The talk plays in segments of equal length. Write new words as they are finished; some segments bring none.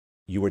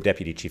You were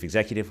Deputy Chief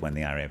Executive when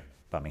the IRA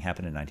bombing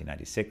happened in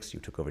 1996. You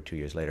took over 2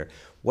 years later.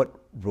 What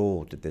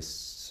role did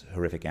this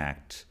horrific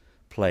act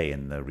play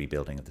in the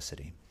rebuilding of the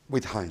city?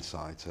 With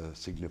hindsight, a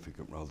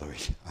significant role, though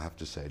I have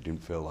to say I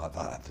didn't feel like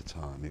that at the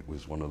time. It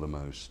was one of the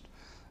most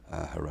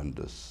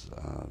horrendous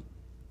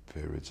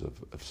periods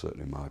of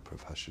certainly my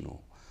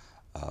professional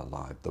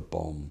life. The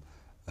bomb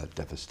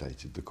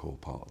devastated the core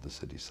part of the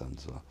city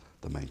centre,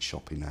 the main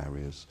shopping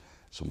areas,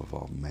 some of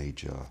our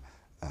major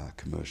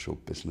commercial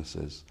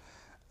businesses,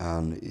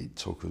 and it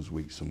took us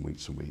weeks and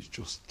weeks and weeks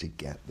just to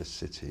get the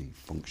city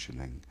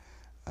functioning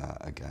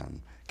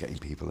again, getting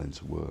people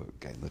into work,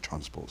 getting the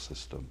transport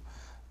system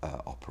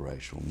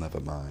operational, never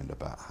mind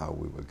about how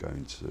we were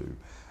going to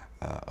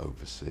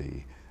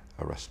oversee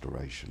a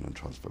restoration and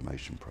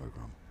transformation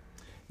programme.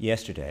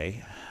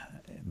 Yesterday,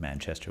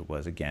 Manchester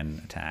was again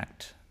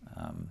attacked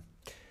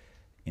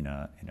in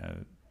a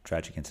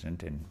tragic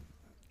incident in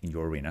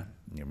your arena,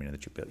 in the arena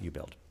that you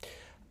built.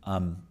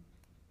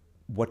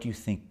 What do you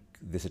think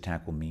this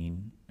attack will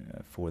mean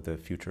for the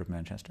future of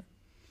Manchester?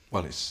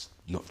 Well, it's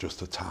not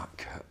just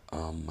attack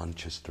on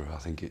Manchester. I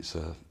think it's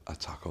an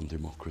attack on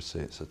democracy.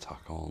 It's an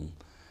attack on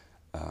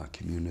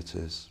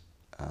communities.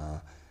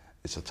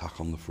 It's an attack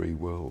on the free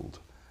world,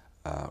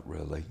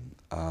 really.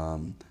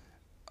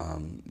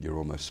 You're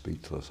almost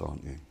speechless,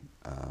 aren't you,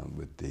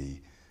 with the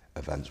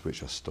events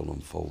which are still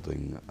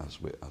unfolding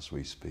as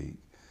we speak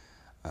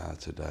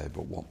today.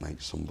 But what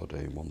makes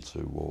somebody want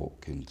to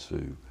walk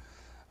into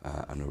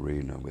an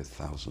arena with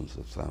thousands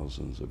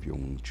of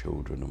young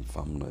children and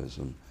families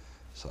and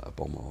set a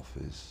bomb off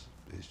is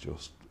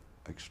just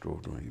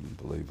extraordinary,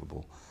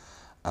 unbelievable.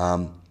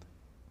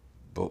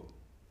 But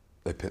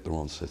they picked their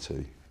own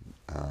city.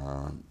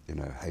 You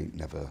know, hate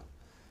never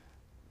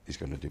is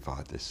going to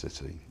divide this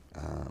city.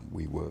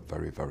 We work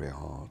very, very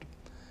hard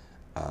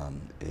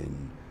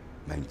in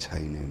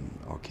maintaining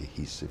our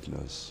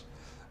cohesiveness,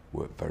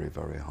 work very,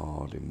 very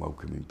hard in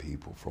welcoming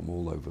people from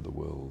all over the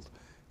world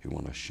who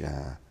want to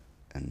share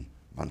in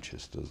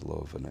Manchester's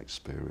love and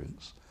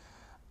experience.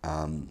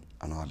 And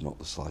I've not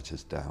the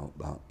slightest doubt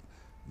that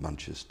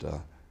Manchester,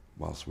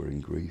 whilst we're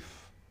in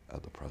grief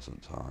at the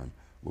present time,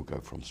 will go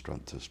from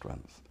strength to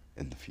strength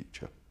in the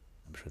future.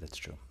 I'm sure that's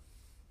true.